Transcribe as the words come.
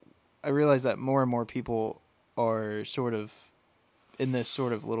I realize that more and more people are sort of in this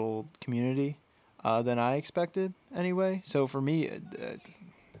sort of little community than I expected anyway. So for me,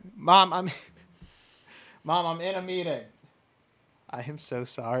 Mom, I'm in a meeting. I am so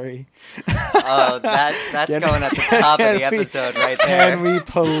sorry. Oh, that's going at the top of the episode right there. Can we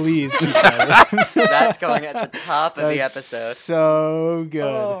please keep that? That's going at the top of the episode. So good.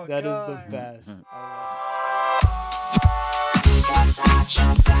 Oh, that God. is the best.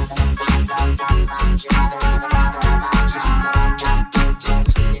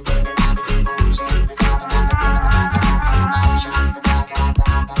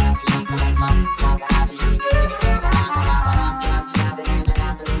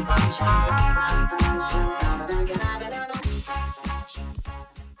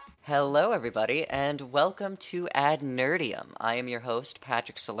 Hello, everybody, and welcome to AdNerdium. I am your host,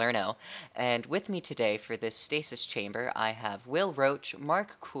 Patrick Salerno, and with me today for this Stasis chamber, I have Will Rotsch,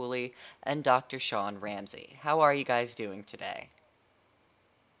 Mark Cooley, and Dr. Shawn Ramsey. How are you guys doing today?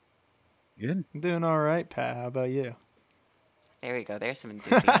 Good. I'm doing all right, Pat. How about you? There we go. There's some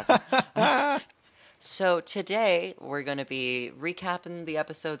enthusiasm. So today, we're going to be recapping the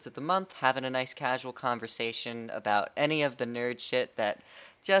episodes of the month, having a nice casual conversation about any of the nerd shit that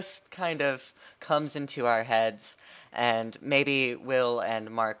just kind of comes into our heads, and maybe Will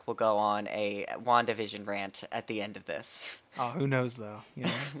and Mark will go on a WandaVision rant at the end of this. Oh, who knows, though? You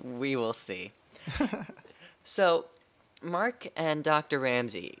know? We will see. So, Mark and Dr.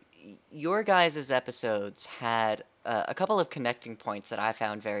 Ramsey, your guys' episodes had a couple of connecting points that I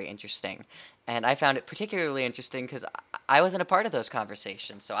found very interesting. And I found it particularly interesting because I wasn't a part of those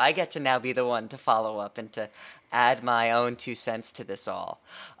conversations. So I get to now be the one to follow up and to add my own 2 cents to this all.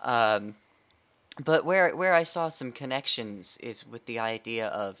 But where I saw some connections is with the idea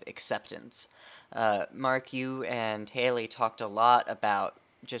of acceptance. Mark, you and Haley talked a lot about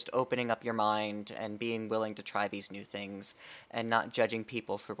just opening up your mind and being willing to try these new things and not judging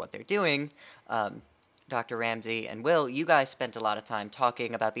people for what they're doing. Dr. Ramsey and Will, you guys spent a lot of time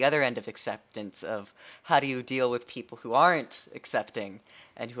talking about the other end of acceptance of how do you deal with people who aren't accepting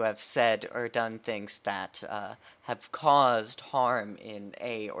and who have said or done things that have caused harm in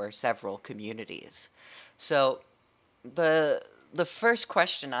a or several communities. So the first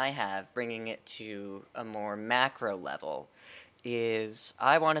question I have, bringing it to a more macro level, is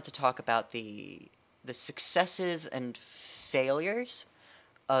I wanted to talk about the successes and failures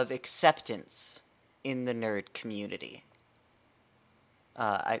of acceptance in the nerd community.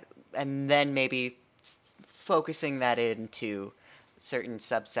 And then maybe focusing that into certain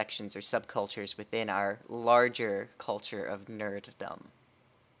subsections or subcultures within our larger culture of nerddom.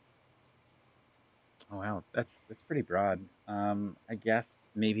 Oh wow, that's pretty broad. I guess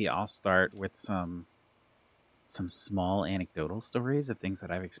maybe I'll start with some small anecdotal stories of things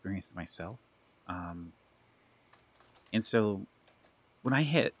that I've experienced myself. And so when I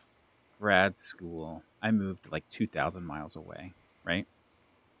hit grad school, I moved like 2,000 miles away, right?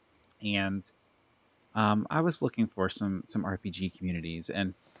 And I was looking for some RPG communities,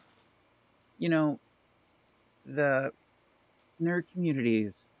 and you know, the nerd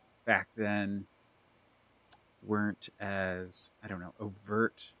communities back then weren't as, I don't know,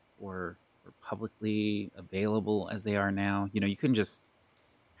 overt or publicly available as they are now. You know, you couldn't just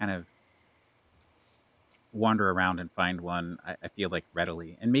kind of wander around and find one, I feel like,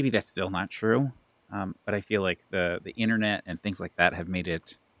 readily. And maybe that's still not true, but I feel like the internet and things like that have made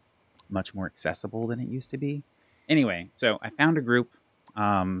it much more accessible than it used to be. Anyway, so I found a group,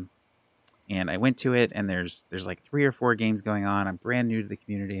 and I went to it, and there's like 3 or 4 games going on. I'm brand new to the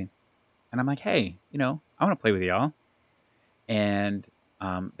community, and I'm like, hey, you know, I want to play with y'all. And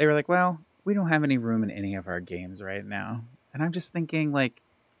they were like, well, we don't have any room in any of our games right now. And I'm just thinking, like,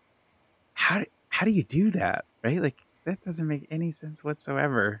 how do you do that, right? Like, that doesn't make any sense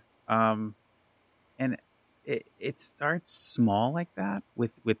whatsoever. And it starts small like that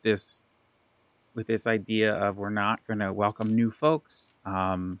with this idea of we're not going to welcome new folks,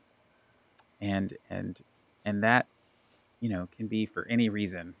 and that, you know, can be for any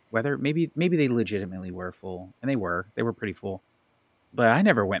reason. Whether maybe they legitimately were full, and they were pretty full, but I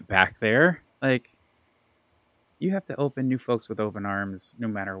never went back there. Like, you have to open new folks with open arms, no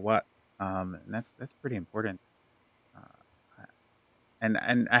matter what. And that's pretty important. And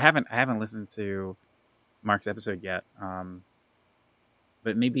I haven't listened to Mark's episode yet.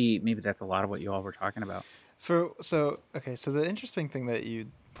 But maybe that's a lot of what you all were talking about. So the interesting thing that you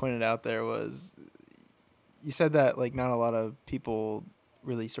pointed out there was you said that, like, not a lot of people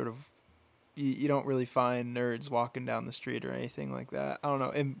really sort of, you don't really find nerds walking down the street or anything like that. I don't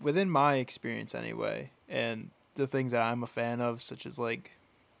know. And within my experience anyway, and the things that I'm a fan of, such as like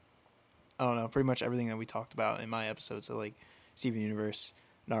I don't know, pretty much everything that we talked about in my episode. So like Steven Universe,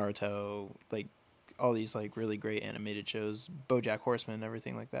 Naruto, like all these like really great animated shows, BoJack Horseman,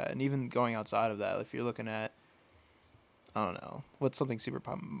 everything like that. And even going outside of that, if you're looking at, I don't know, what's something super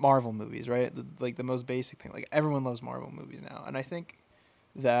pop, Marvel movies, right? Like the most basic thing. Like everyone loves Marvel movies now, and I think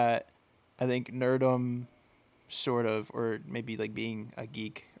Nerdom sort of, or maybe like being a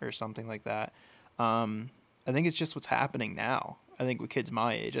geek or something like that. I think it's just what's happening now. I think with kids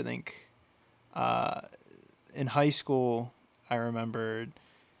my age, I think in high school, I remember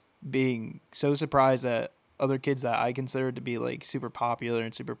being so surprised that other kids that I considered to be like super popular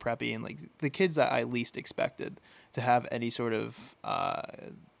and super preppy, and like the kids that I least expected to have any sort of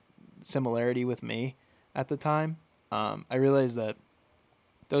similarity with me at the time, I realized that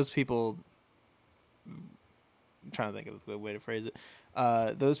those people, I'm trying to think of a good way to phrase it,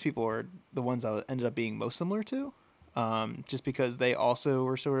 those people are the ones I ended up being most similar to, just because they also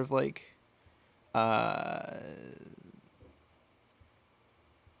were sort of like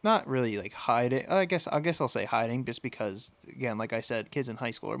not really like hiding. I guess I'll say hiding, just because, again, like I said, kids in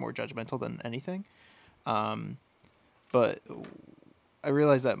high school are more judgmental than anything. But I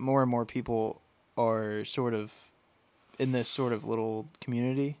realize that more and more people are sort of in this sort of little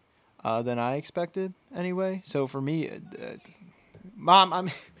community than I expected anyway. So for me, Mom, I'm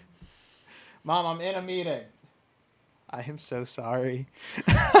in a meeting. I am so sorry.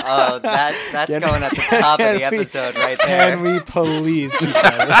 Oh, that's going at the top of the episode right there. Can we please keep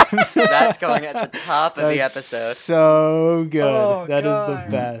that? That's going at the top of the episode. So good. Oh, That is the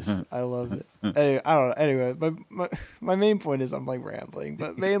God. best. I love it. Anyway, I don't know. Anyway, my main point is I'm like rambling,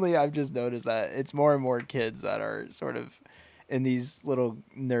 but mainly I've just noticed that it's more and more kids that are sort of in these little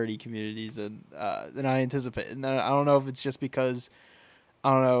nerdy communities than I anticipate. And I don't know if it's just because,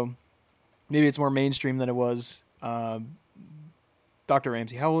 I don't know, maybe it's more mainstream than it was. Dr.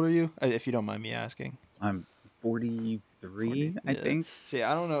 Ramsey, how old are you? If you don't mind me asking. I'm 43, I think. See,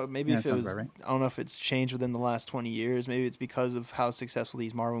 I don't know. Maybe Yeah, if it sounds was, about right. I don't know if it's changed within the last 20 years. Maybe it's because of how successful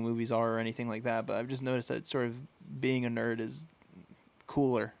these Marvel movies are or anything like that. But I've just noticed that sort of being a nerd is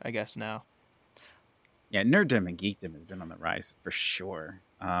cooler, I guess, now. Yeah, nerddom and geekdom has been on the rise for sure.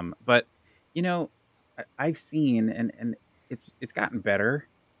 But you know, I've seen, and it's gotten better.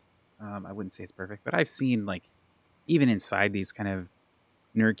 I wouldn't say it's perfect, but I've seen, like, even inside these kind of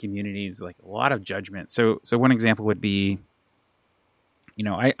nerd communities, like a lot of judgment. So one example would be, you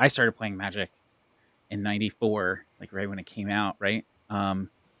know, I started playing Magic in '94, like right when it came out, right? And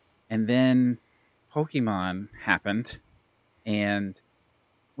then Pokemon happened, and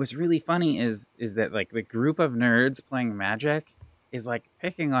what's really funny is that, like, the group of nerds playing Magic is like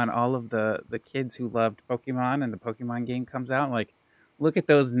picking on all of the kids who loved Pokemon, and the Pokemon game comes out, like, look at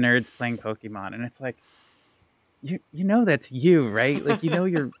those nerds playing Pokemon, and it's like, you know that's you, right? Like, you know,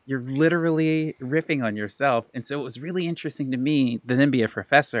 you're literally ripping on yourself. And so it was really interesting to me to then be a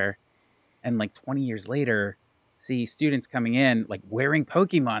professor and, like, 20 years later, see students coming in like wearing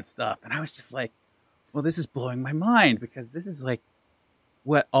Pokemon stuff, and I was just like, well, this is blowing my mind, because this is like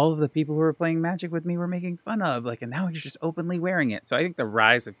what all of the people who were playing Magic with me were making fun of, like, and now you're just openly wearing it. So I think the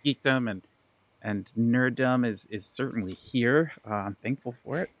rise of geekdom and nerddom is certainly here. I'm thankful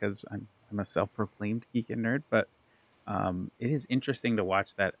for it, because I'm a self-proclaimed geek and nerd, but it is interesting to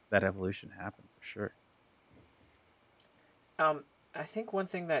watch that evolution happen, for sure. I think one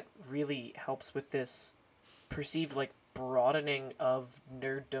thing that really helps with this perceived, like, broadening of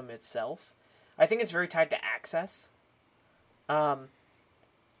nerddom itself, I think it's very tied to access.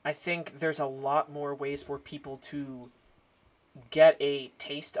 I think there's a lot more ways for people to get a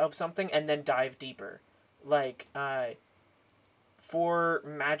taste of something and then dive deeper. Like, for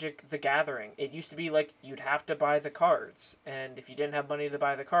Magic the Gathering, it used to be like you'd have to buy the cards, and if you didn't have money to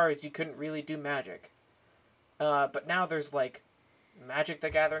buy the cards, you couldn't really do Magic. But now there's, like, Magic the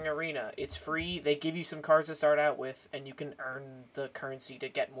Gathering Arena. It's free, they give you some cards to start out with, and you can earn the currency to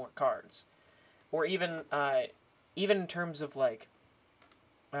get more cards. Or even in terms of, like,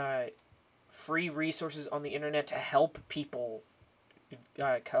 free resources on the internet to help people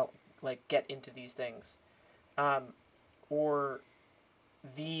like get into these things, or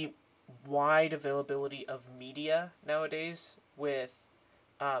the wide availability of media nowadays. With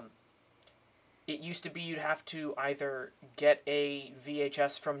it used to be you'd have to either get a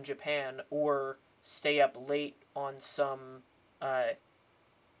VHS from Japan or stay up late on some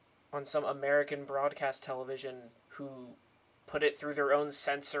American broadcast television who put it through their own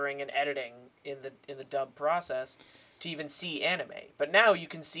censoring and editing in the dub process to even see anime. But now you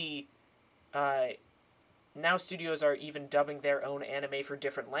can see, now studios are even dubbing their own anime for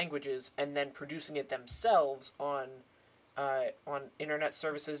different languages and then producing it themselves on internet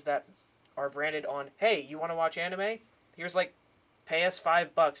services that are branded on, hey, you want to watch anime? Here's like, pay us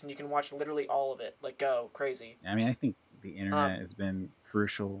 $5 and you can watch literally all of it. Like, go crazy. I mean, I think the internet has been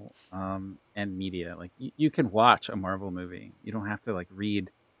crucial, and media. Like, you can watch a Marvel movie. You don't have to like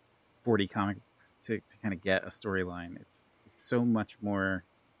read 40 comics to kind of get a storyline. It's so much more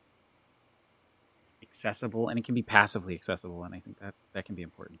accessible, and it can be passively accessible, and I think that can be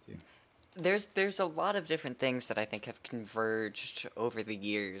important too. There's a lot of different things that I think have converged over the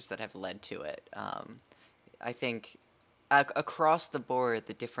years that have led to it. I think across the board,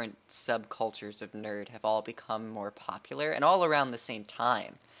 the different subcultures of nerd have all become more popular, and all around the same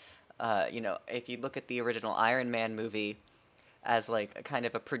time. If you look at the original Iron Man movie as like a kind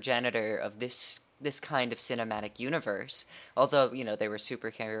of a progenitor of this kind of cinematic universe, although they were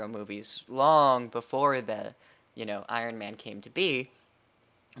superhero movies long before the Iron Man came to be,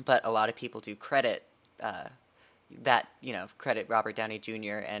 but a lot of people do credit credit Robert Downey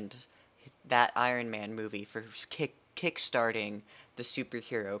Jr. and that Iron Man movie for kickstarting the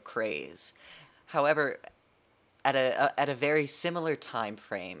superhero craze. However, at a very similar time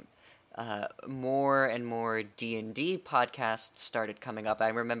frame, more and more D&D podcasts started coming up. I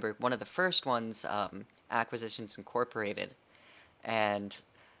remember one of the first ones, Acquisitions Incorporated, and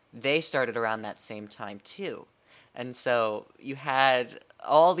they started around that same time too. And so you had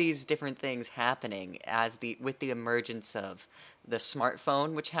all these different things happening with the emergence of the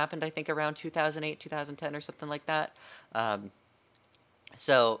smartphone, which happened I think around 2008, 2010 or something like that.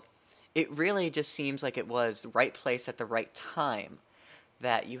 So it really just seems like it was the right place at the right time,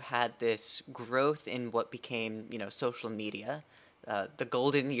 that you had this growth in what became, social media, the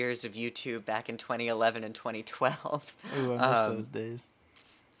golden years of YouTube back in 2011 and 2012. Ooh, I miss those days.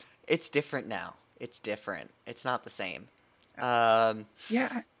 It's different now. It's different. It's not the same. Yeah.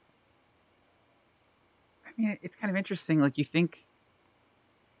 I mean, it's kind of interesting. Like, you think,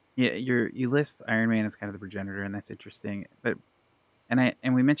 yeah, you list Iron Man as kind of the progenitor, and that's interesting. But and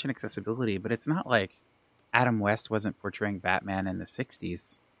we mentioned accessibility, but it's not like Adam West wasn't portraying Batman in the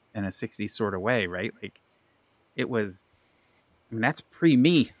 '60s in a '60s sort of way, right? Like, it was. I mean, that's pre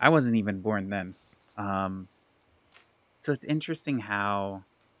me. I wasn't even born then. So it's interesting how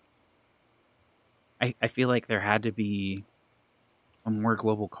I feel like there had to be a more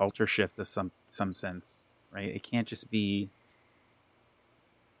global culture shift of some sense, right? It can't just be.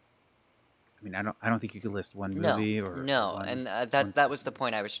 I mean, I don't think you could list one movie no, one, and one that was the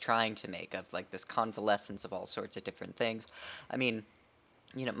point I was trying to make, of like this convalescence of all sorts of different things. I mean,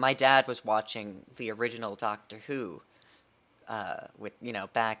 my dad was watching the original Doctor Who, with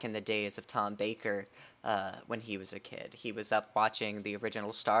back in the days of Tom Baker, when he was a kid. He was up watching the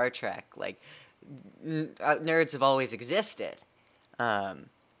original Star Trek. Like, nerds have always existed. I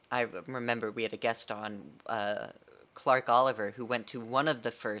remember we had a guest on, Clark Oliver, who went to one of the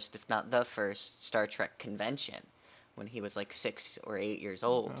first, if not the first, Star Trek convention when he was like 6 or 8 years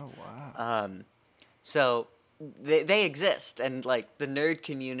old. Oh, wow. So they exist, and like the nerd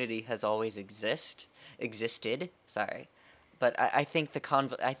community has always existed. Sorry, but I think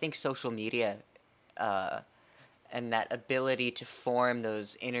I think social media, and that ability to form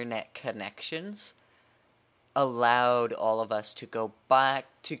those internet connections allowed all of us to go back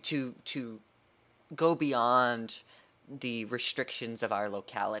to go beyond the restrictions of our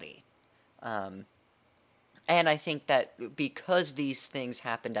locality. And I think that because these things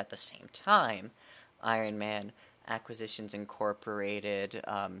happened at the same time, Iron Man, Acquisitions Incorporated,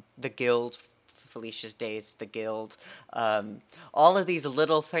 the Guild, Felicia's Days, the Guild, all of these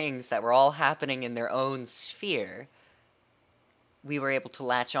little things that were all happening in their own sphere, we were able to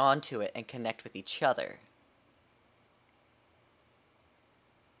latch on to it and connect with each other.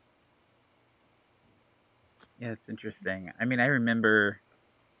 Yeah, it's interesting. I mean, I remember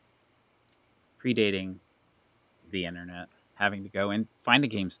predating the internet, having to go and find a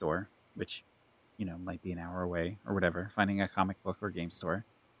game store, which, might be an hour away or whatever, finding a comic book or game store,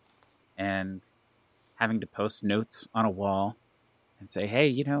 and having to post notes on a wall and say,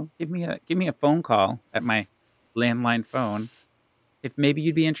 hey, give me a phone call at my landline phone if maybe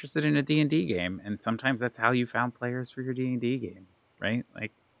you'd be interested in a D&D game. And sometimes that's how you found players for your D&D game, right?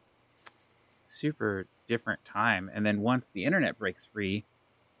 Like, super different time. And then once the internet breaks free,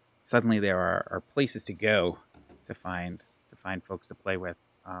 suddenly there are places to go to find folks to play with.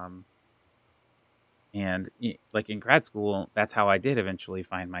 And like in grad school, that's how I did eventually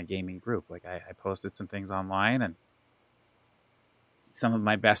find my gaming group. Like, I posted some things online, and some of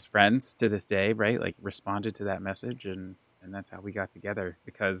my best friends to this day, right, like, responded to that message, and that's how we got together,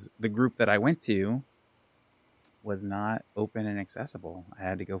 because the group that I went to was not open and accessible. I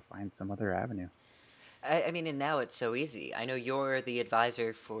had to go find some other avenue. I mean, and now it's so easy. I know you're the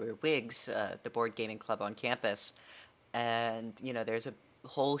advisor for WIGS, the board gaming club on campus, and there's a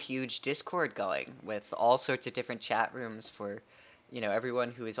whole huge Discord going with all sorts of different chat rooms for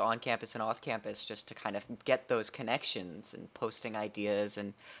everyone who is on campus and off campus, just to kind of get those connections and posting ideas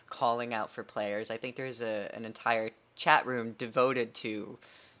and calling out for players. I think there's an entire chat room devoted to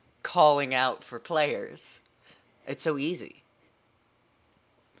calling out for players. It's so easy.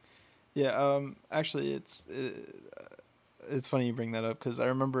 Yeah, actually, it's funny you bring that up, because I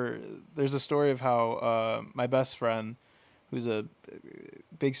remember there's a story of how my best friend, who's a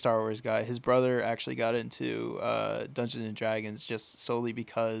big Star Wars guy, his brother actually got into Dungeons and Dragons just solely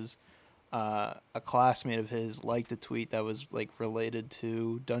because a classmate of his liked a tweet that was like related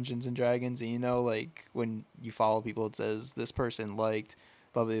to Dungeons and Dragons, and like when you follow people, it says this person liked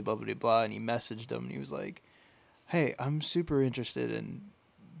blah blah blah blah blah, and he messaged him and he was like, "Hey, I'm super interested in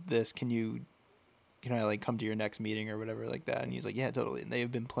this. Can I like come to your next meeting or whatever like that?" And he's like, "Yeah, totally." And they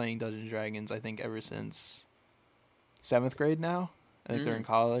have been playing Dungeons and Dragons, I think, ever since 7th grade now. I think they're in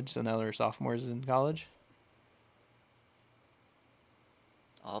college, so now they're sophomores in college.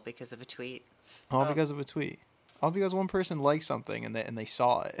 All because of a tweet. All because of a tweet. All because one person liked something and they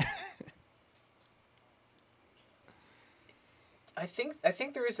saw it. I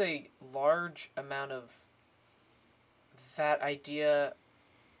think there is a large amount of that idea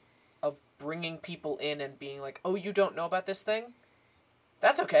of bringing people in and being like, "Oh, you don't know about this thing?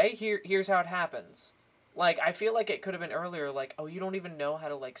 That's okay. Here's how it happens." Like, I feel like it could have been earlier, like, "Oh, you don't even know how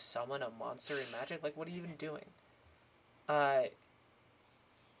to, like, summon a monster in Magic? Like, what are you even doing?"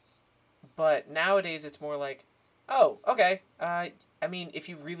 But nowadays it's more like, "Oh, okay. I mean, if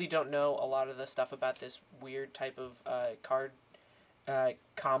you really don't know a lot of the stuff about this weird type of card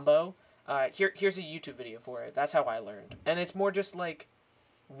combo, here's a YouTube video for it. That's how I learned." And it's more just like,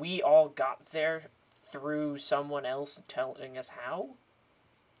 we all got there through someone else telling us how,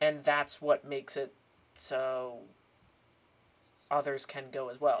 and that's what makes it so others can go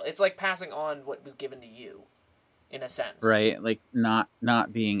as well. It's like passing on what was given to you, in a sense. Right, like not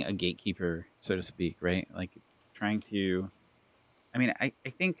being a gatekeeper, so to speak, right? Like trying to, I mean, I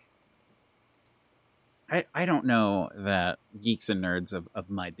think, I don't know that geeks and nerds of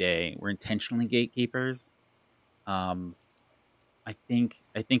my day were intentionally gatekeepers. I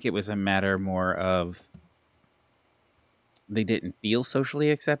think it was a matter more of they didn't feel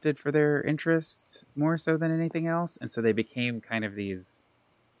socially accepted for their interests more so than anything else, and so they became kind of these,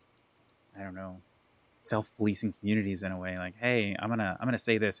 I don't know, self-policing communities in a way. Like, hey, I'm gonna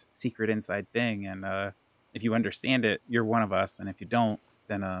say this secret inside thing, and if you understand it, you're one of us, and if you don't,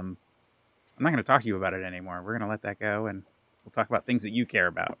 then I'm not gonna talk to you about it anymore. We're gonna let that go, and we'll talk about things that you care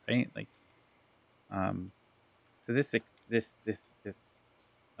about, right? Like, so this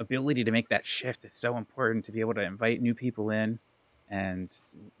ability to make that shift is so important, to be able to invite new people in, and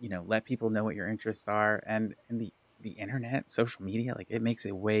let people know what your interests are, and the internet, social media, like, it makes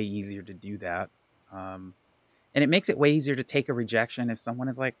it way easier to do that. And it makes it way easier to take a rejection if someone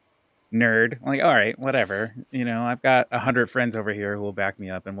is like, nerd. I'm like, all right, whatever. I've got 100 friends over here who will back me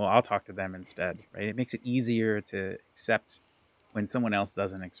up, and I'll talk to them instead, right? It makes it easier to accept when someone else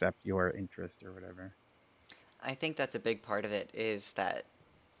doesn't accept your interest or whatever. I think that's a big part of it, is that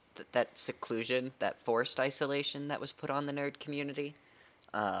seclusion, that forced isolation that was put on the nerd community.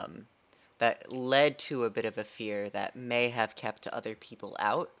 That led to a bit of a fear that may have kept other people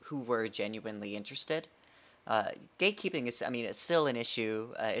out who were genuinely interested. Gatekeeping is, I mean, it's still an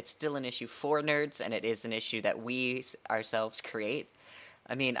issue. It's still an issue for nerds, and it is an issue that we ourselves create.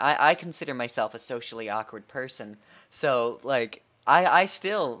 I mean, I consider myself a socially awkward person, so, like, I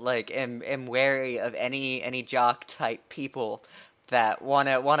still, like, am wary of any jock type people that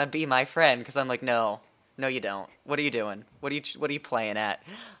wanna be my friend, because I'm like, no, you don't. What are you doing? What are you playing at?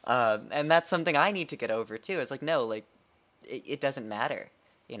 And that's something I need to get over too. It's like, no, like, it doesn't matter.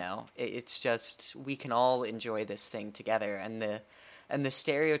 It's just, we can all enjoy this thing together, and the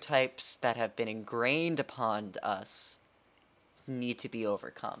stereotypes that have been ingrained upon us need to be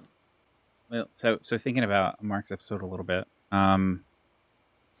overcome. Well, so thinking about Mark's episode a little bit,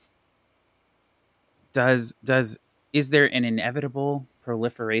 is there an inevitable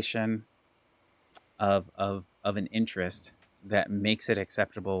proliferation of an interest that makes it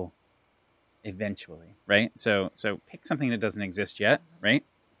acceptable eventually, right? So pick something that doesn't exist yet, right?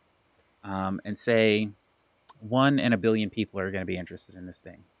 And say 1 in a billion people are going to be interested in this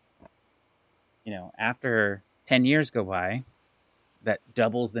thing. After 10 years go by, that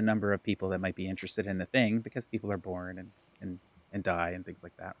doubles the number of people that might be interested in the thing, because people are born and die and things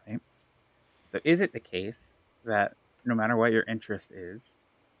like that, right? So is it the case that no matter what your interest is,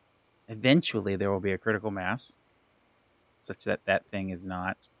 eventually there will be a critical mass such that that thing is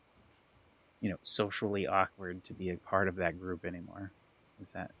not, socially awkward to be a part of that group anymore.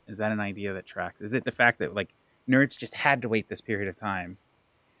 Is that an idea that tracks? Is it the fact that like nerds just had to wait this period of time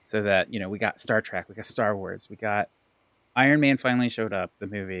so that, we got Star Trek, we got Star Wars, we got Iron Man finally showed up, the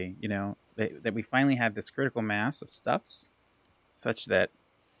movie, that we finally had this critical mass of stuffs such that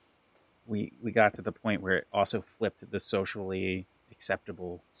we got to the point where it also flipped the socially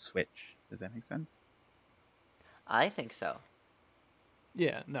acceptable switch. Does that make sense? I think so.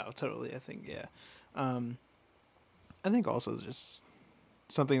 Yeah, no, totally. I think, yeah. I think also just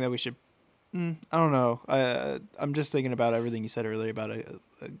something that we should, I don't know. I'm just thinking about everything you said earlier about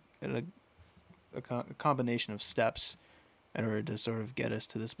a combination of steps in order to sort of get us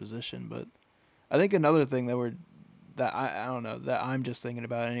to this position. But I think another thing that I don't know, that I'm just thinking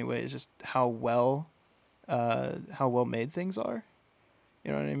about anyway, is just how well made things are.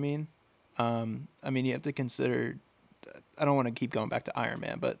 You know what I mean? You have to consider, I don't want to keep going back to Iron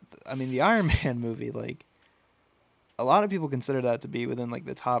Man, but I mean, the Iron Man movie, like, a lot of people consider that to be within like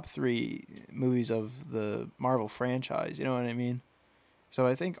the top 3 movies of the Marvel franchise. You know what I mean? So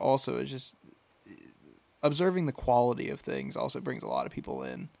I think also it's just observing the quality of things also brings a lot of people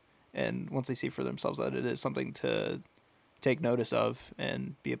in. And once they see for themselves that it is something to take notice of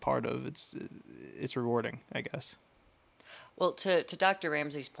and be a part of, it's rewarding, I guess. Well, to Dr.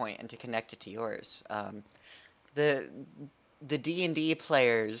 Ramsey's point, and to connect it to yours, the D&D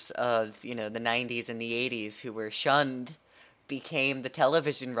players of the 90s and the 80s who were shunned became the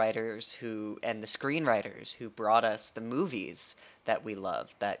television writers and the screenwriters who brought us the movies that we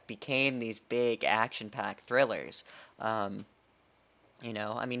loved, that became these big action-packed thrillers. John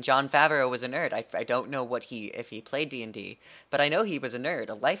Favreau was a nerd. I don't know if he played D&D, but I know he was a nerd,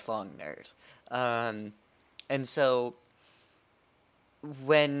 a lifelong nerd. And so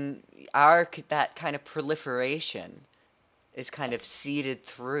when that kind of proliferation is kind of seeded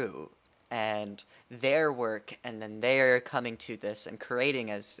through, and their work, and then they're coming to this and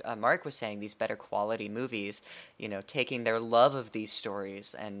creating, as Mark was saying, these better quality movies, taking their love of these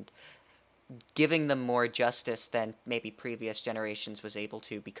stories and giving them more justice than maybe previous generations was able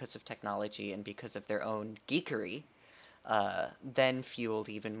to because of technology and because of their own geekery, then fueled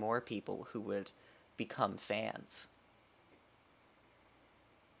even more people who would become fans.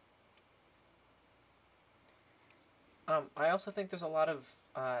 I also think there's a lot of,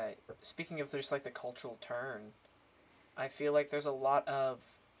 speaking of just like the cultural turn, I feel like there's a lot of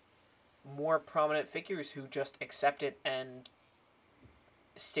more prominent figures who just accept it and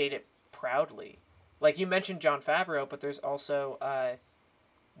state it proudly. Like you mentioned Jon Favreau, but there's also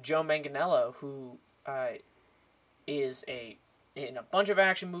Joe Manganiello, who is in a bunch of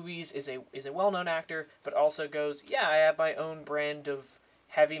action movies, is a well-known actor, but also goes, yeah, I have my own brand of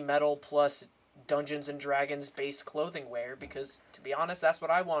heavy metal plus Dungeons and Dragons based clothing wear, because to be honest, that's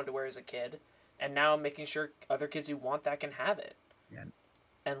what I wanted to wear as a kid, and now I'm making sure other kids who want that can have it. Yeah.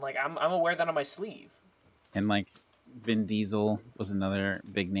 And like I'm gonna wear that on my sleeve. And like Vin Diesel was another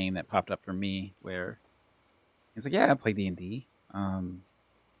big name that popped up for me, where he's like, yeah, I play D&D, and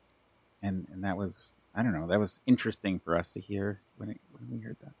that was, I don't know, that was interesting for us to hear when we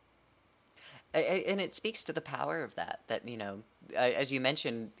heard that. And it speaks to the power of that, as you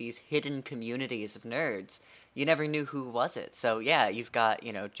mentioned, these hidden communities of nerds, you never knew who was it. So yeah, you've got,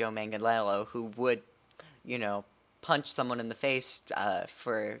 Joe Manganiello, who would, punch someone in the face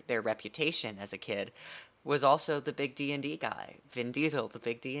for their reputation as a kid, was also the big D&D guy. Vin Diesel, the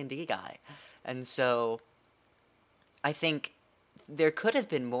big D&D guy. And so I think there could have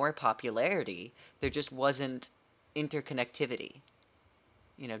been more popularity, there just wasn't interconnectivity.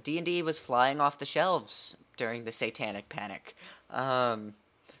 D&D was flying off the shelves during the Satanic Panic.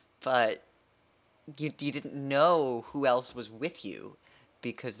 But you didn't know who else was with you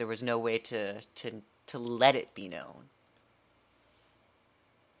because there was no way to let it be known.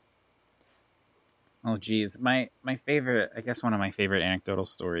 Oh, geez. My favorite, I guess one of my favorite anecdotal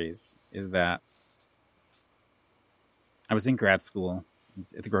stories is that I was in grad school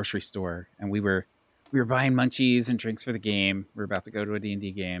at the grocery store, and we were buying munchies and drinks for the game. We were about to go to a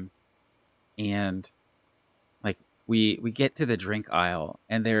D&D game. And like we get to the drink aisle,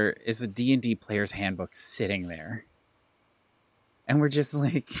 and there is a D&D player's handbook sitting there. And we're just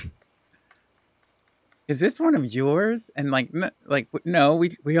like, is this one of yours? And no,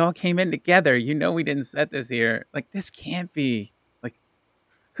 we all came in together. We didn't set this here. Like, this can't be. Like,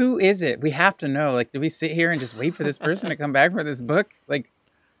 who is it? We have to know. Like, do we sit here and just wait for this person to come back for this book? Like,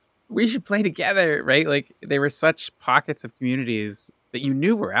 we should play together, right? Like, they were such pockets of communities that you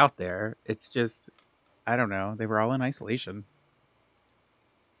knew were out there. It's just, I don't know. They were all in isolation.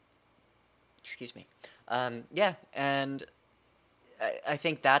 Excuse me. Yeah, and I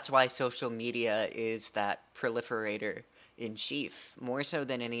think that's why social media is that proliferator in chief, more so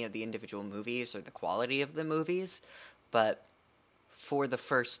than any of the individual movies or the quality of the movies. But for the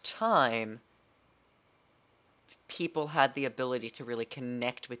first time, people had the ability to really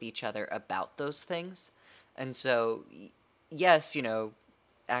connect with each other about those things. And so, yes,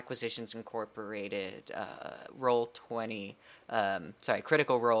 Acquisitions Incorporated, Roll20,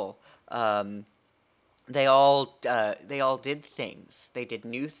 Critical Role, they all did things. They did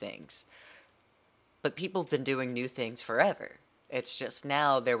new things. But people have been doing new things forever. It's just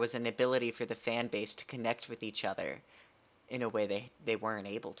now there was an ability for the fan base to connect with each other in a way they weren't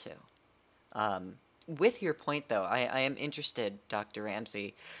able to. With your point, though, I am interested, Dr.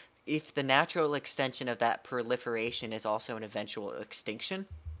 Ramsey, if the natural extension of that proliferation is also an eventual extinction.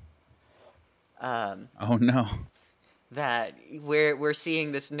 Oh no. That we're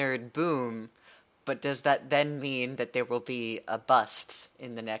seeing this nerd boom, but does that then mean that there will be a bust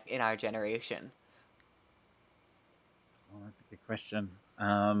in our generation? Well, that's a good question.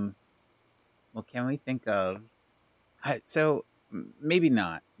 Well, can we think of so maybe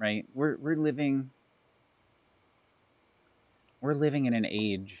not, right? We're living in an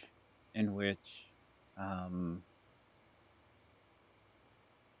age in which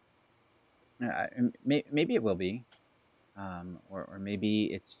maybe it will be, or maybe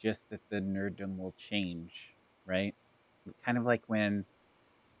it's just that the nerddom will change, right? Kind of like when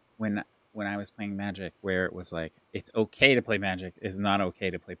I was playing Magic, where it was like it's okay to play Magic, it's not okay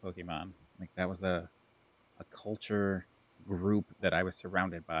to play Pokemon. Like that was a culture group that I was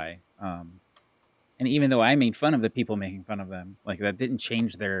surrounded by. And even though I made fun of the people making fun of them, like that didn't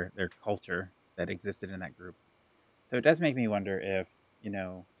change their culture that existed in that group. So it does make me wonder if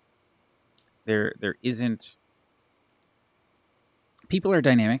there isn't. People are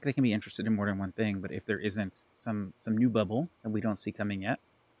dynamic; they can be interested in more than one thing. But if there isn't some new bubble that we don't see coming yet,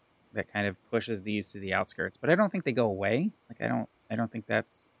 that kind of pushes these to the outskirts. But I don't think they go away. Like I don't think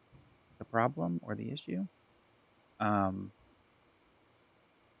that's the problem or the issue.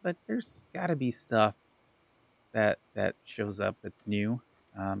 But there's got to be stuff that shows up that's new.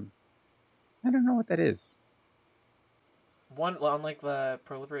 I don't know what that is. One on like the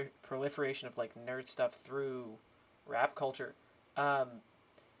proliferation of like nerd stuff through rap culture,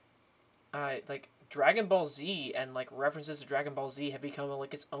 like Dragon Ball Z and like references to Dragon Ball Z have become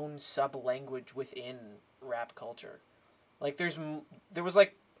like its own sub language within rap culture. Like there was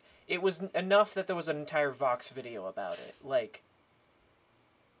like it was enough that there was an entire Vox video about it. Like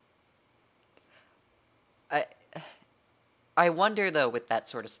I wonder though with that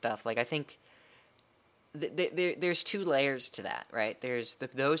sort of stuff. Like I think there's two layers to that, right? There's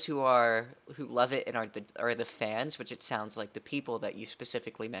those who love it and are the fans, which it sounds like the people that you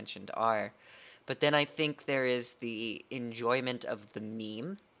specifically mentioned are. But then I think there is the enjoyment of the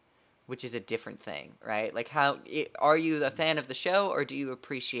meme, which is a different thing, right? Like are you a fan of the show or do you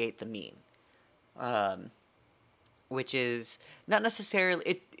appreciate the meme? Which is not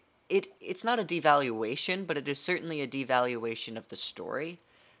necessarily it's not a devaluation, but it is certainly a devaluation of the story.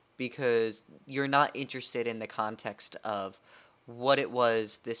 Because you're not interested in the context of what it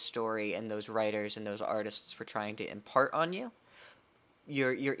was this story and those writers and those artists were trying to impart on you.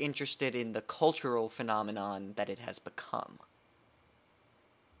 You're interested in the cultural phenomenon that it has become.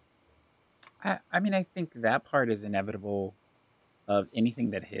 I mean, I think that part is inevitable of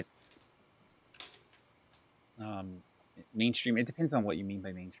anything that hits mainstream. It depends on what you mean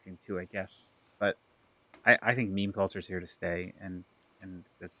by mainstream, too, I guess. But I think meme culture is here to stay, and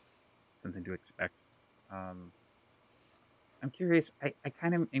that's something to expect. I'm curious. I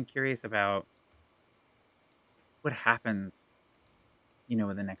kind of am curious about what happens,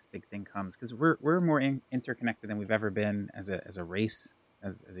 when the next big thing comes, because we're more interconnected than we've ever been as a race,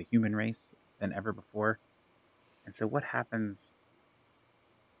 as a human race than ever before. And so, what happens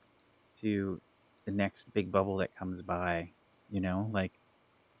to the next big bubble that comes by? Like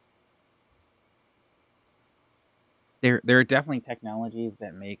there are definitely technologies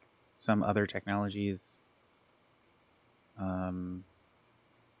that make some other technologies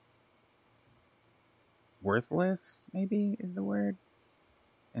worthless, maybe is the word.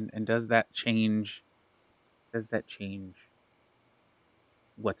 And does that change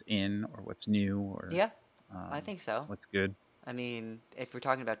what's in or what's new or Yeah, I think so. what's good? I mean, if we're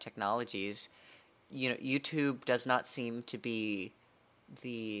talking about technologies, YouTube does not seem to be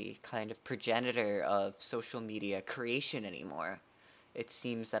the kind of progenitor of social media creation anymore. It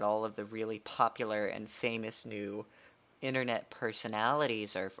seems that all of the really popular and famous new internet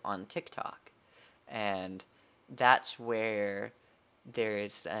personalities are on TikTok. And that's where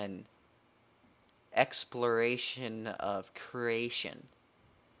there's exploration of creation.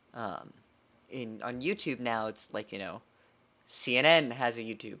 On YouTube now, it's like, CNN has a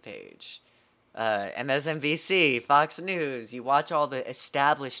YouTube page. MSNBC, Fox News, you watch all the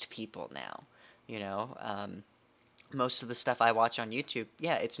established people now, most of the stuff I watch on YouTube,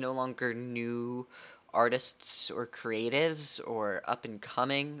 it's no longer new artists or creatives or up and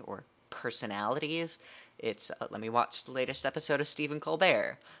coming or personalities. It's let me watch the latest episode of Stephen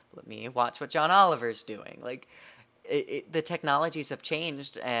Colbert. Let me watch what John Oliver's doing. Like, the technologies have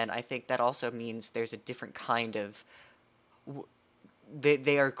changed, and I think that also means there's a different kind of.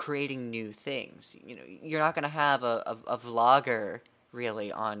 They are creating new things. You're not going to have a vlogger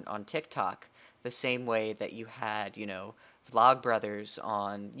really on TikTok the same way that you had, Vlog Brothers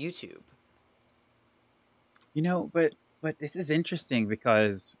on YouTube. But this is interesting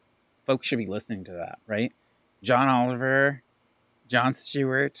because folks should be listening to that, right? John Oliver, Jon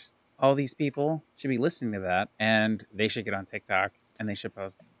Stewart, all these people should be listening to that, and they should get on TikTok and they should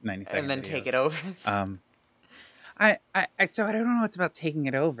post 90-second and then videos. Take it over. So I don't know what's about taking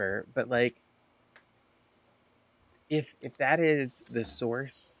it over, but like, if that is the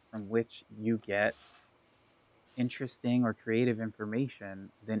source from which you get interesting or creative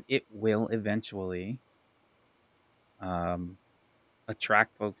information, then it will eventually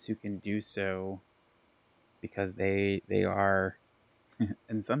attract folks who can do so because they are,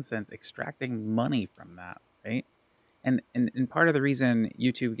 in some sense, extracting money from that, right? And part of the reason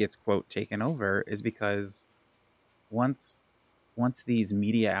YouTube gets, quote, taken over is because once these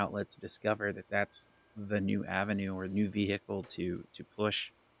media outlets discover that that's the new avenue or new vehicle to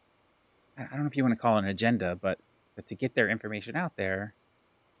push, I don't know if you want to call it an agenda, but to get their information out there,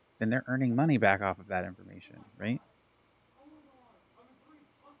 then they're earning money back off of that information, right?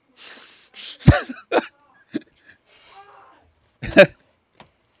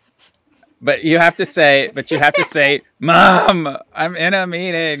 But you have to say, Mom, I'm in a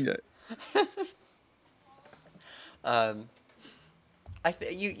meeting.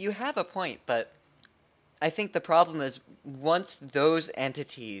 You have a point, but I think the problem is once those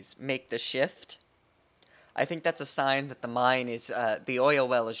entities make the shift, I think that's a sign that the mine is the oil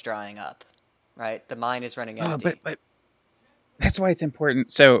well is drying up, right? The mine is running empty. But that's why it's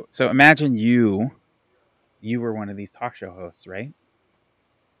important. So imagine you were one of these talk show hosts, right?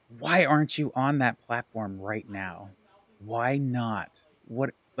 Why aren't you on that platform right now? Why not?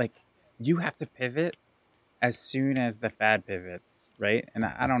 You have to pivot as soon as the fad pivots, right? And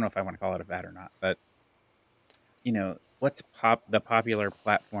I don't know if I want to call it a fad or not, but the popular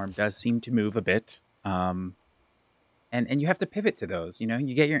platform does seem to move a bit. And you have to pivot to those, you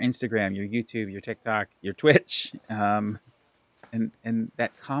get your Instagram, your YouTube, your TikTok, your Twitch, and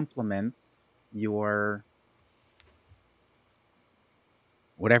that complements your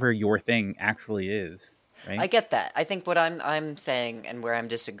whatever your thing actually is, right? I get that. I think what I'm saying and where I'm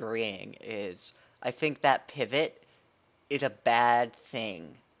disagreeing is I think that pivot is a bad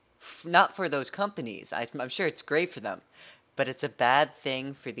thing. Not for those companies. I'm sure it's great for them, but it's a bad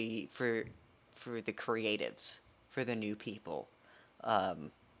thing for the creatives, for the new people.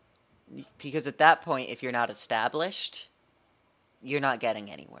 Because at that point, if you're not established, you're not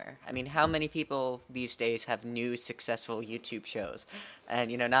getting anywhere. I mean, how many people these days have new successful YouTube shows?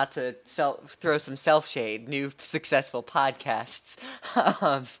 And, not to throw some self-shade, new successful podcasts.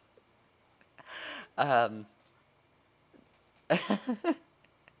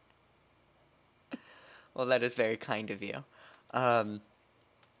 Well, that is very kind of you.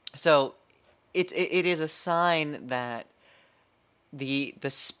 So it is a sign that the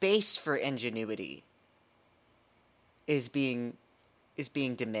space for ingenuity is being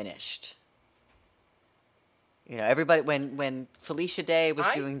diminished. Everybody when Felicia Day was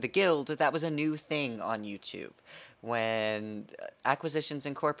doing The Guild, that was a new thing on YouTube. When Acquisitions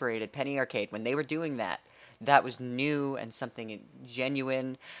Incorporated, Penny Arcade, when they were doing that was new and something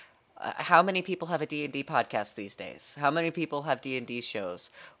genuine. How many people have a D&D podcast these days? How many people have D&D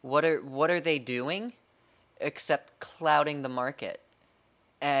shows? What are they doing except clouding the market?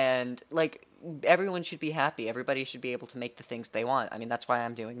 And everyone should be happy. Everybody should be able to make the things they want. I mean, that's why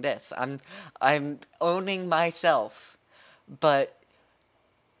I'm doing this. I'm owning myself, but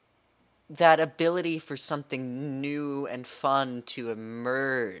that ability for something new and fun to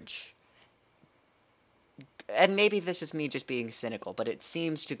emerge. And maybe this is me just being cynical, but it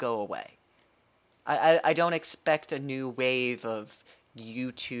seems to go away. I don't expect a new wave of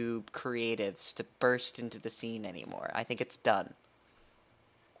YouTube creatives to burst into the scene anymore. I think it's done.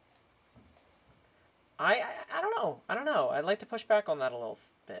 I don't know. I'd like to push back on that a little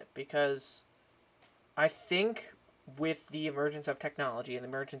bit because I think with the emergence of technology and the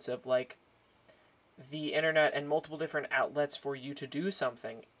emergence of the internet and multiple different outlets for you to do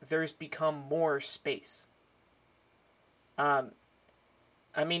something, there's become more space. I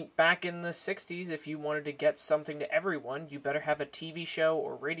mean, back in the 60s, if you wanted to get something to everyone, you better have a TV show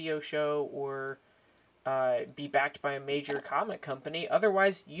or radio show or be backed by a major comic company.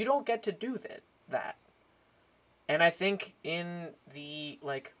 Otherwise, you don't get to do that. And I think in the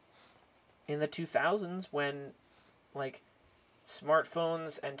 2000s, when like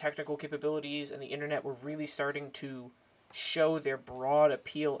smartphones and technical capabilities and the internet were really starting to show their broad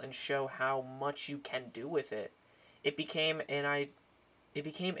appeal and show how much you can do with it, it became an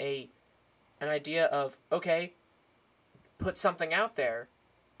idea of, okay, put something out there,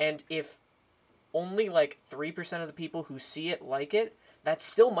 and if only like 3% of the people who see it like it, that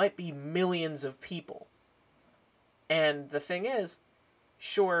still might be millions of people. And the thing is,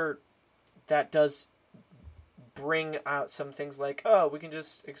 sure, that does bring out some things like, oh, we can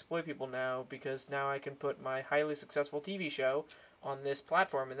just exploit people now because now I can put my highly successful TV show on this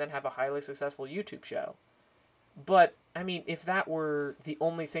platform and then have a highly successful YouTube show. But, I mean, if that were the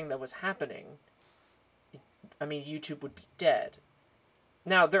only thing that was happening, I mean, YouTube would be dead.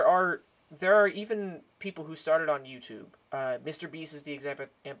 Now, there are even people who started on YouTube. Mr. Beast is the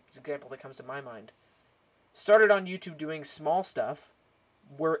example that comes to my mind. Started on YouTube doing small stuff,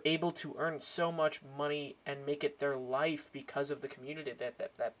 were able to earn so much money and make it their life because of the community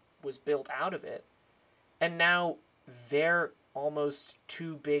that was built out of it. And now they're almost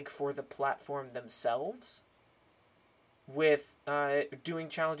too big for the platform themselves, with doing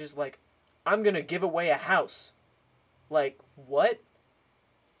challenges like, I'm going to give away a house. Like, what?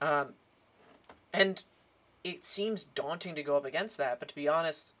 And it seems daunting to go up against that, but to be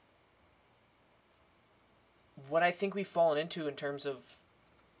honest, what I think we've fallen into in terms of,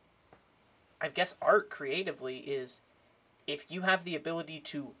 I guess, art creatively is, if you have the ability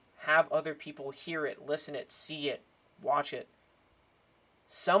to have other people hear it, listen it, see it, watch it,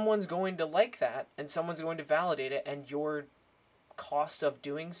 someone's going to like that, and someone's going to validate it, and your cost of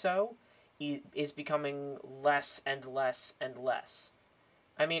doing so is becoming less and less and less.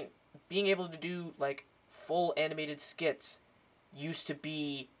 I mean, being able to do, like, full animated skits used to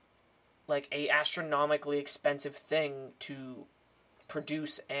be, like, a astronomically expensive thing to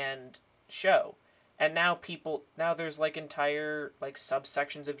produce and show. And now there's, like, entire, like,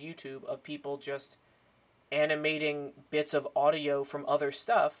 subsections of YouTube of people just animating bits of audio from other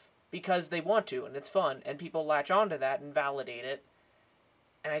stuff because they want to, and it's fun, and people latch onto that and validate it.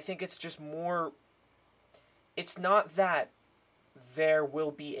 And I think it's just more, it's not that there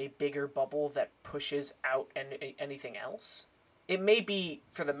will be a bigger bubble that pushes out anything else. It may be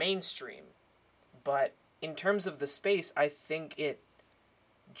for the mainstream, but in terms of the space, I think it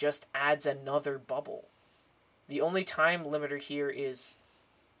just adds another bubble. The only time limiter here is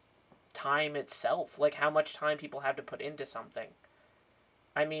time itself, like how much time people have to put into something.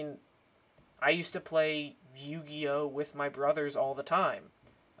 I mean, I used to play Yu-Gi-Oh! With my brothers all the time.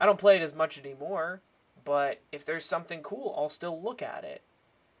 I don't play it as much anymore, but if there's something cool, I'll still look at it.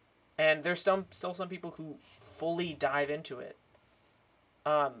 And there's still some people who fully dive into it.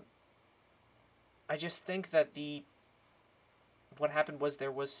 I just think that what happened was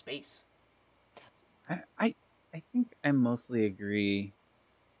there was space. I think I mostly agree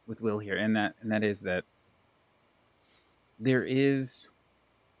with Will here, and that is that there is.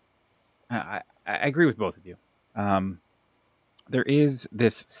 I agree with both of you. There is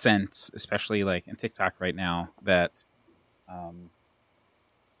this sense, especially like in TikTok right now, that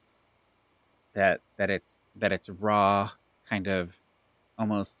that it's raw, kind of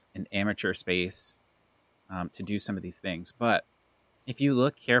almost an amateur space to do some of these things. But if you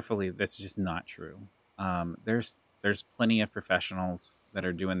look carefully, that's just not true. There's plenty of professionals that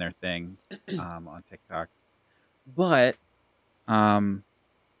are doing their thing on TikTok, but I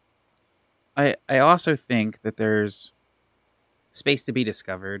also think that there's space to be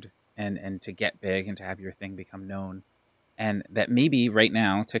discovered and to get big and to have your thing become known, and that maybe right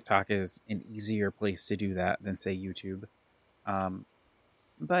now TikTok is an easier place to do that than, say, YouTube.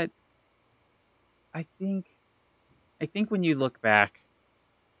 But I think when you look back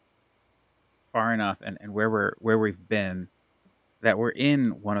far enough and where we've been, that we're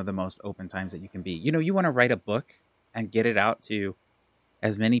in one of the most open times that you can be. You know, you want to write a book and get it out to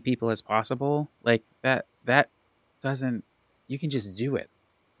as many people as possible. Like that doesn't, you can just do it,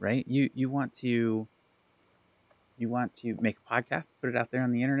 right? You want to make a podcast, put it out there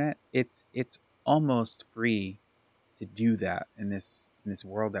on the internet. It's almost free to do that in this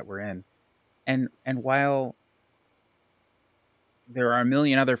world that we're in. And while there are a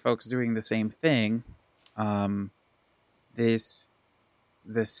million other folks doing the same thing, this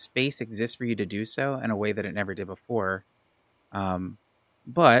the space exists for you to do so in a way that it never did before.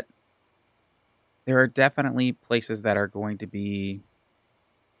 But there are definitely places that are going to be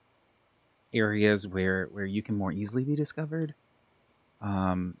areas where you can more easily be discovered,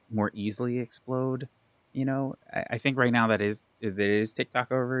 more easily explode. I think right now that is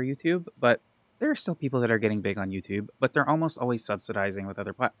TikTok over YouTube, but there are still people that are getting big on YouTube, but they're almost always subsidizing with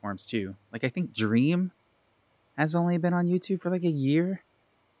other platforms too. Like I think Dream has only been on YouTube for like a year,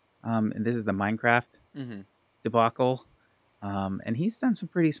 and this is the Minecraft Mm-hmm. debacle. And he's done some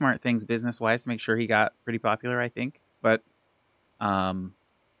pretty smart things business wise to make sure he got pretty popular, I think. Um,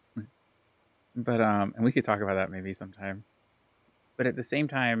 and we could talk about that maybe sometime. But at the same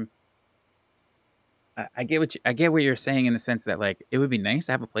time, I get I get what you're saying in the sense that like it would be nice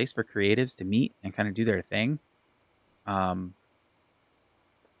to have a place for creatives to meet and kind of do their thing. Um,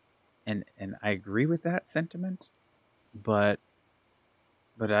 and I agree with that sentiment, but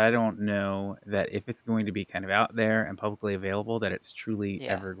I don't know that if it's going to be kind of out there and publicly available, that it's truly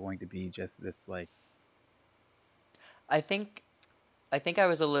Yeah. ever going to be just this like. I think I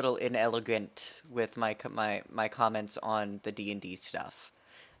was a little inelegant with my comments on the D&D stuff.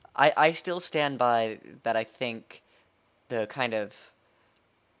 I still stand by that. I think the kind of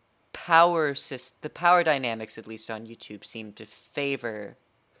the power dynamics, at least on YouTube, seem to favor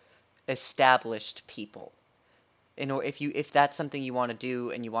established people. If that's something you want to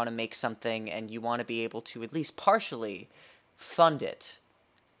do and you want to make something and you want to be able to at least partially fund it,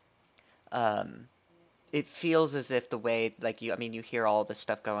 it feels as if the way, like, you hear all this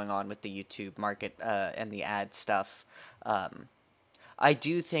stuff going on with the YouTube market and the ad stuff. I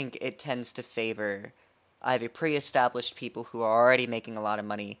do think it tends to favor either pre-established people who are already making a lot of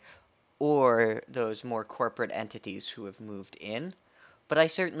money or those more corporate entities who have moved in. But I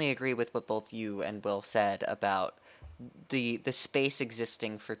certainly agree with what both you and Will said about the space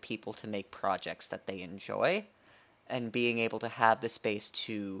existing for people to make projects that they enjoy and being able to have the space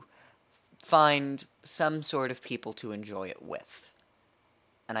to find some sort of people to enjoy it with.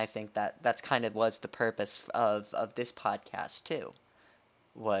 And I think that's kind of was the purpose of this podcast too,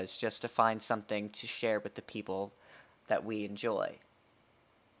 was just to find something to share with the people that we enjoy.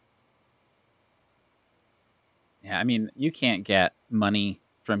 Yeah, I mean, you can't get money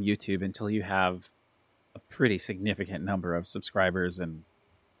from YouTube until you have a pretty significant number of subscribers and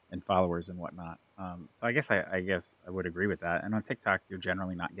followers and whatnot. So I guess I guess I would agree with that. And on TikTok, you're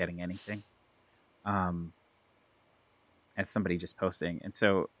generally not getting anything, as somebody just posting. And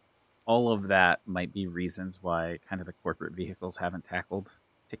so all of that might be reasons why kind of the corporate vehicles haven't tackled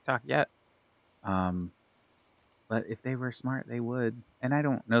TikTok yet. But if they were smart, they would. And I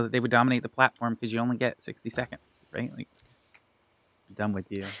don't know that they would dominate the platform because you only get 60 seconds, right? Like, done with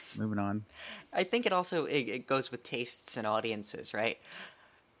you. Moving on. I think it also it goes with tastes and audiences, right?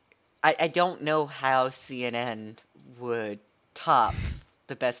 I don't know how CNN would top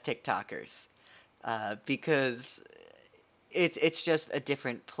the best TikTokers because it's just a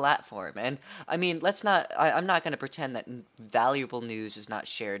different platform. And I mean, I'm not going to pretend that valuable news is not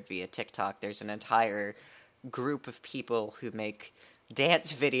shared via TikTok. There's an entire group of people who make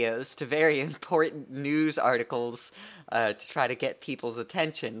dance videos to very important news articles to try to get people's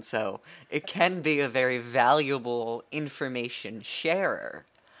attention. So it can be a very valuable information sharer.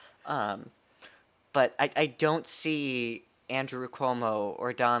 But I don't see Andrew Cuomo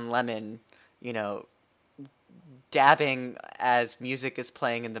or Don Lemon, dabbing as music is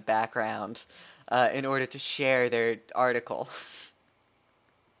playing in the background in order to share their article.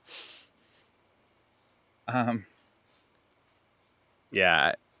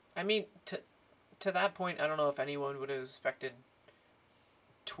 Yeah. I mean, to that point, I don't know if anyone would have expected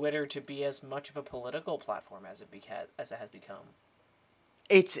Twitter to be as much of a political platform as it has become.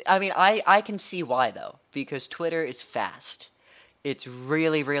 I can see why, though, because Twitter is fast. It's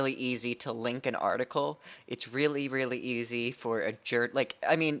really, really easy to link an article. It's really, really easy for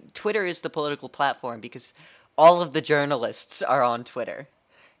Twitter is the political platform because all of the journalists are on Twitter.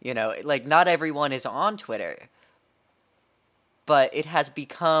 Not everyone is on Twitter, but it has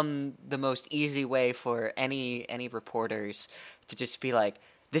become the most easy way for any reporters to just be like,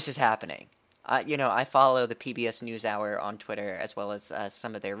 this is happening. I follow the PBS NewsHour on Twitter as well as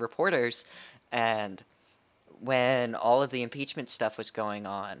some of their reporters, and when all of the impeachment stuff was going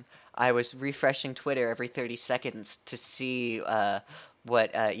on, I was refreshing Twitter every 30 seconds to see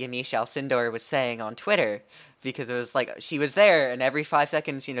what Yamiche Alcindor was saying on Twitter, because it was like she was there, and every 5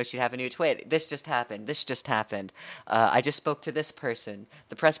 seconds, she'd have a new tweet. This just happened. This just happened. I just spoke to this person.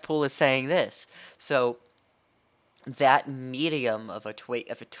 The press pool is saying this. So that medium of a tweet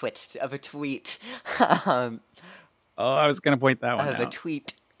Oh, I was going to point that one out. The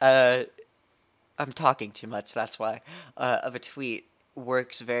tweet. I'm talking too much, that's why. Of a tweet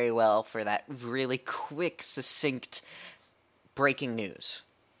works very well for that really quick, succinct breaking news.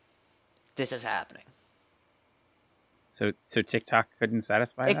 This is happening. So TikTok couldn't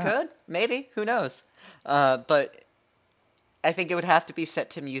satisfy that? It could, maybe. Who knows? But I think it would have to be set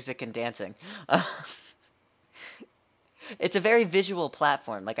to music and dancing. It's a very visual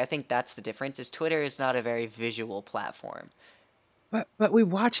platform. Like, I think that's the difference, is Twitter is not a very visual platform. But we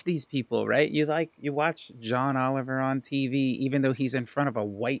watch these people, right? You watch John Oliver on TV, even though he's in front of a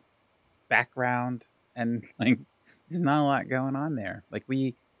white background, and like there's not a lot going on there. Like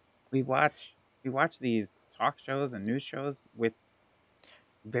we watch these talk shows and news shows with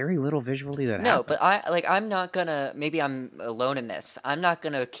very little visually that No, happens. but I'm not gonna, maybe I'm alone in this, I'm not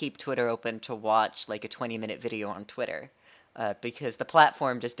gonna keep Twitter open to watch like a 20-minute video on Twitter, because the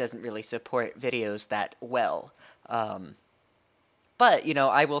platform just doesn't really support videos that well. But,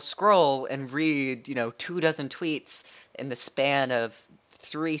 I will scroll and read, 24 tweets in the span of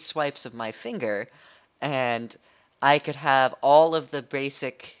 3 swipes of my finger, and I could have all of the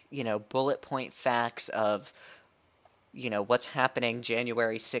basic, bullet point facts of, what's happening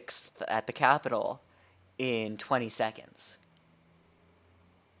January 6th at the Capitol in 20 seconds.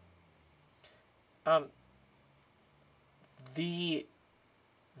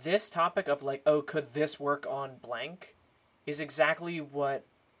 This topic of like, oh, could this work on blank, is exactly what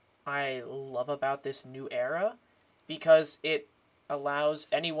I love about this new era, because it allows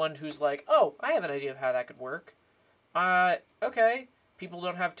anyone who's like, oh, I have an idea of how that could work. Okay, people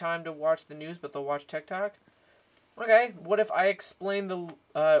don't have time to watch the news, but they'll watch TikTok. Okay, what if I explain the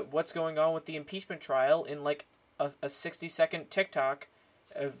what's going on with the impeachment trial in like a 60-second TikTok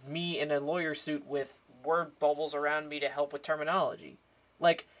of me in a lawyer suit with word bubbles around me to help with terminology?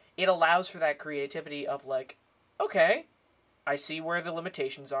 Like, it allows for that creativity of like, okay, I see where the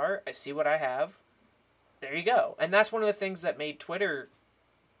limitations are. I see what I have. There you go. And that's one of the things that made Twitter,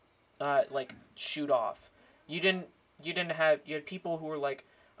 shoot off. You had people who were like,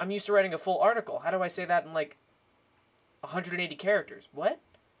 I'm used to writing a full article. How do I say that in 180 characters? What?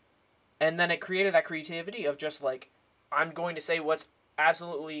 And then it created that creativity of just like, I'm going to say what's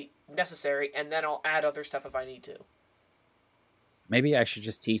absolutely necessary, and then I'll add other stuff if I need to. Maybe I should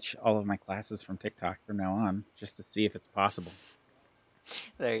just teach all of my classes from TikTok from now on, just to see if it's possible.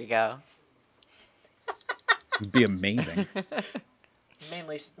 There you go. It'd be amazing.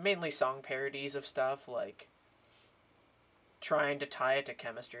 Mainly song parodies of stuff, like trying to tie it to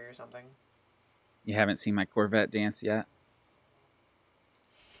chemistry or something. You haven't seen my Corvette dance yet?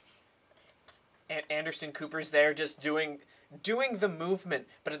 And Anderson Cooper's there just doing the movement,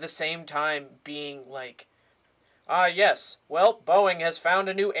 but at the same time being like, yes, well, Boeing has found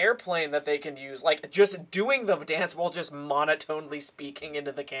a new airplane that they can use. Like, just doing the dance while just monotonely speaking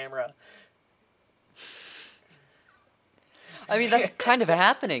into the camera. I mean, that's kind of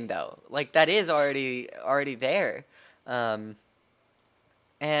happening, though. Like, that is already there.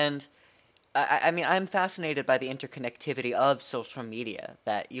 And I mean, I'm fascinated by the interconnectivity of social media,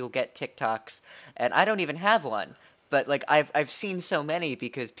 that you'll get TikToks, and I don't even have one. But, like, I've seen so many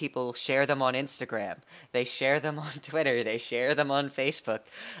because people share them on Instagram. They share them on Twitter. They share them on Facebook.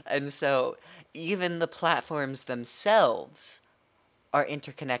 And so even the platforms themselves are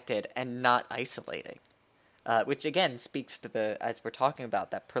interconnected and not isolating. Which, again, speaks to as we're talking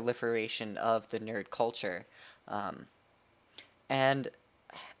about, that proliferation of the nerd culture. And,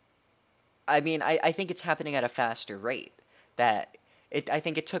 I mean, I think it's happening at a faster rate. I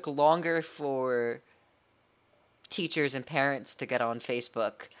think it took longer for teachers and parents to get on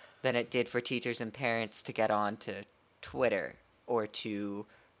Facebook than it did for teachers and parents to get on to Twitter or to,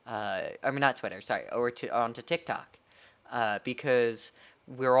 onto TikTok, because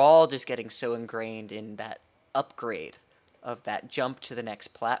we're all just getting so ingrained in that upgrade of that jump to the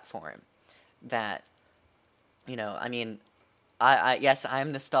next platform that, I mean, yes,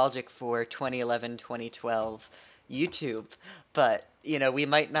 I'm nostalgic for 2011, 2012 YouTube, but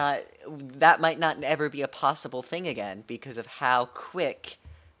that might not ever be a possible thing again because of how quick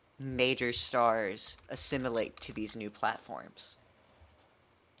major stars assimilate to these new platforms.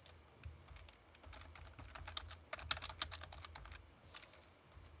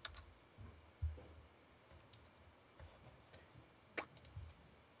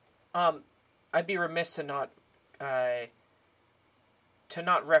 I'd be remiss to not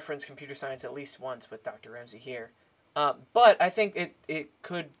reference computer science at least once with Dr. Ramsey here. But I think it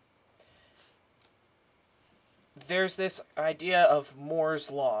could... There's this idea of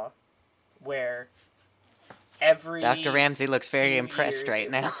Moore's Law, where every... Dr. Ramsey looks very impressed right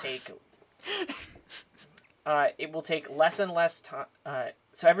now. it will take less and less time.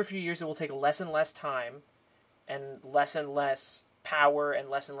 So every few years, it will take less and less time, and less power, and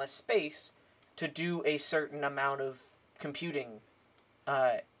less space to do a certain amount of computing,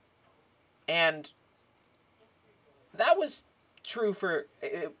 and that was true for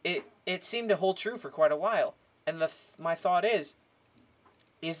it seemed to hold true for quite a while. And my thought is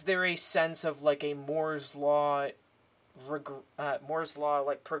there a sense of like a Moore's law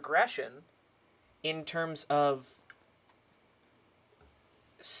like progression in terms of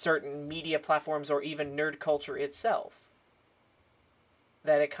certain media platforms or even nerd culture itself,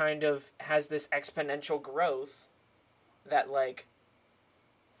 that it kind of has this exponential growth that, like,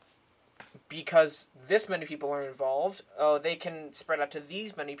 because this many people are involved, they can spread out to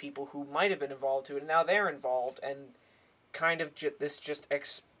these many people who might have been involved too, and now they're involved, and kind of this just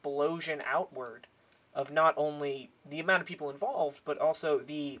explosion outward of not only the amount of people involved, but also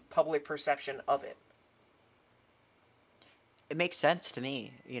the public perception of it. It makes sense to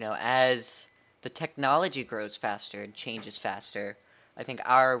me. As the technology grows faster and changes faster, I think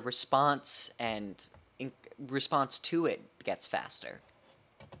our response to it gets faster.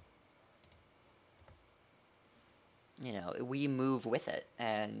 We move with it,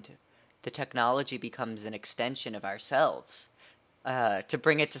 and the technology becomes an extension of ourselves. To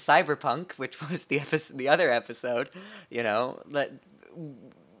bring it to Cyberpunk, which was the other episode,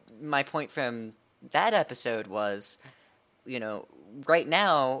 my point from that episode was, right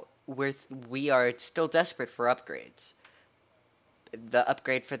now we are still desperate for upgrades. The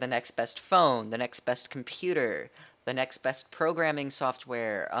upgrade for the next best phone, the next best computer, the next best programming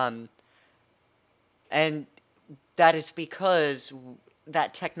software, and that is because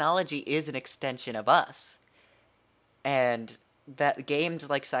that technology is an extension of us. And that games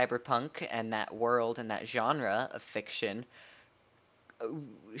like Cyberpunk and that world and that genre of fiction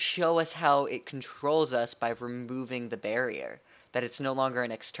show us how it controls us by removing the barrier. That it's no longer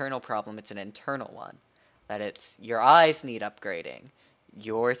an external problem, it's an internal one. That it's your eyes need upgrading.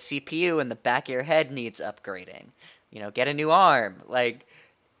 Your CPU in the back of your head needs upgrading. Get a new arm. Like,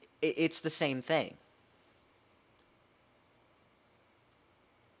 it's the same thing.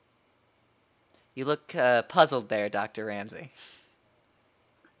 You look puzzled there, Dr. Ramsey.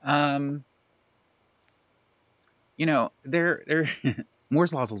 There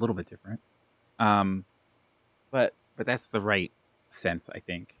Moore's law is a little bit different. But that's the right sense, I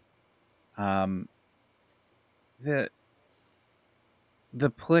think. The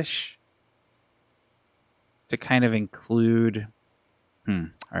push to kind of include. All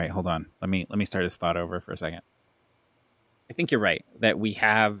right, hold on. Let me start this thought over for a second. I think you're right that we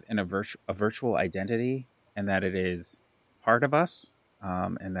have a virtual identity, and that it is part of us,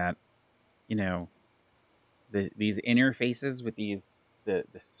 and that these interfaces with the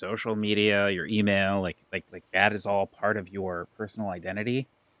social media, your email, like that is all part of your personal identity.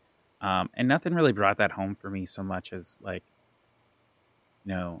 And nothing really brought that home for me so much as when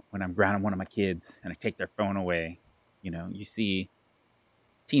I'm grounding one of my kids and I take their phone away, you see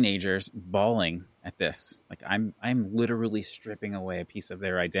teenagers bawling at this. Like I'm literally stripping away a piece of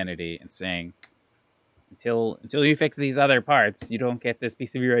their identity and saying, until you fix these other parts, you don't get this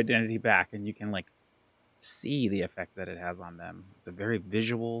piece of your identity back. And you can see the effect that it has on them. It's a very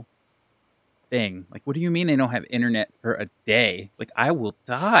visual thing. Like, what do you mean I don't have internet for a day? Like, I will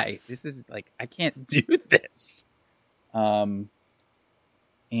die. This is I can't do this. And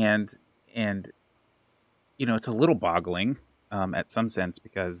it's a little boggling at some sense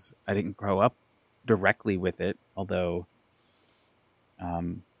because I didn't grow up directly with it. Although,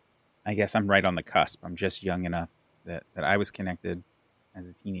 I guess I'm right on the cusp. I'm just young enough that I was connected as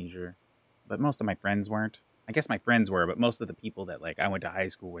a teenager. But most of my friends weren't. I guess my friends were, but most of the people that I went to high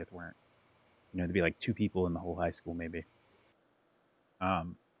school with weren't. There'd be 2 people in the whole high school, maybe.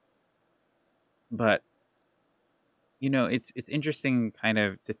 But it's interesting kind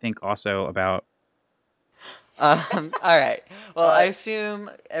of to think also about. All right. Well, I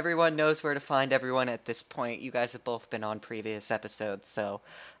assume everyone knows where to find everyone at this point. You guys have both been on previous episodes, so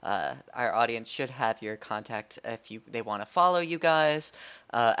our audience should have your contact if they want to follow you guys.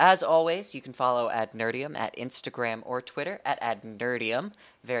 As always, you can follow AdNerdium at Instagram or Twitter at AdNerdium.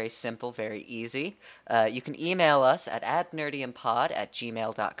 Very simple, very easy. You can email us at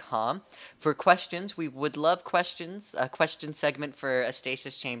adnerdiumpod@gmail.com. For questions, we would love questions. A question segment for a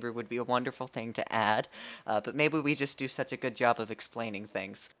Stasis Chamber would be a wonderful thing to add. But maybe we just do such a good job of explaining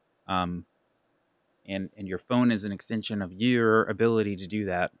things. And your phone is an extension of your ability to do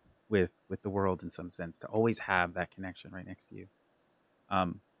that with the world in some sense, to always have that connection right next to you.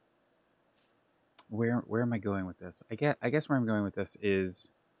 Where am I going with this? I guess where I'm going with this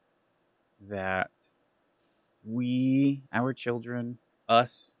is that our children,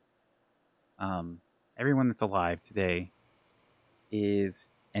 us, everyone that's alive today is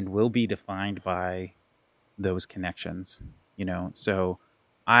and will be defined by those connections. So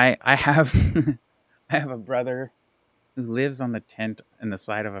I have I have a brother who lives on the tent in the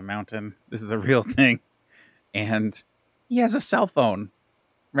side of a mountain. This is a real thing, and he has a cell phone,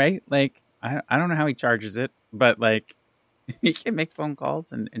 right? Like I don't know how he charges it, but like he can make phone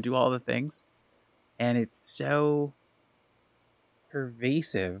calls and do all the things, and it's so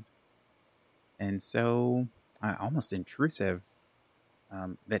pervasive and so almost intrusive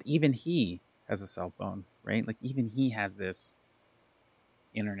that even he has a cell phone, right? Like even he has this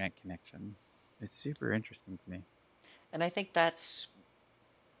internet connection. It's super interesting to me. And I think that's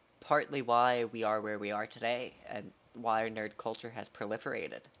partly why we are where we are today and why nerd culture has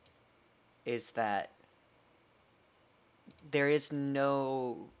proliferated, is that there's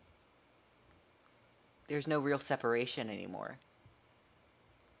no real separation anymore.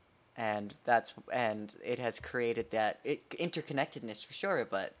 And it has created that interconnectedness for sure,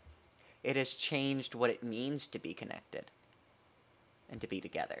 but it has changed what it means to be connected and to be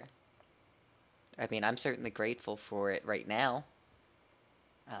together. I mean, I'm certainly grateful for it right now,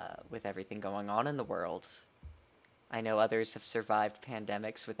 with everything going on in the world. I know others have survived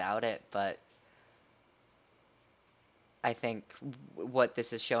pandemics without it, but I think what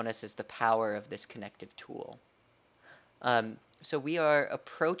this has shown us is the power of this connective tool. So we are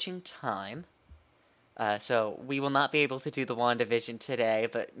approaching time. So we will not be able to do the WandaVision today,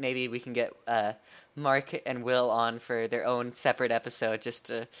 but maybe we can get Mark and Will on for their own separate episode just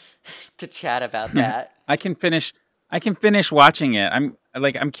to chat about that. I can finish watching it.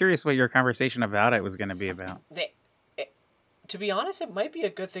 I'm curious what your conversation about it was going to be about. To be honest, it might be a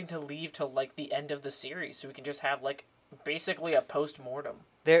good thing to leave till like the end of the series, so we can just have like basically a post-mortem.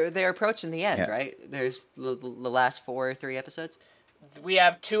 They're approaching the end, Yeah. right? There's the last 4 or 3 episodes. We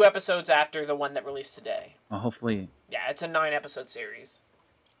have 2 episodes after the one that released today. Well, hopefully. Yeah, it's a 9-episode series.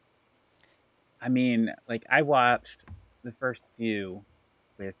 I mean, like I watched the first few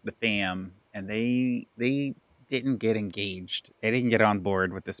with the fam, and they didn't get engaged. They didn't get on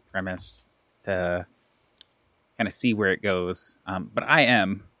board with this premise to kind of see where it goes. But I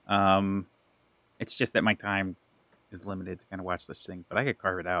am. It's just that my time is limited to kind of watch this thing, but I could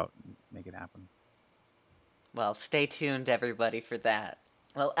carve it out and make it happen. Well, stay tuned, everybody, for that.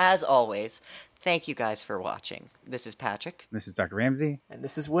 Well, as always, thank you guys for watching. This is Patrick. This is Dr. Ramsey. And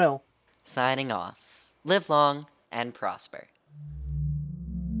this is Will. Signing off. Live long and prosper.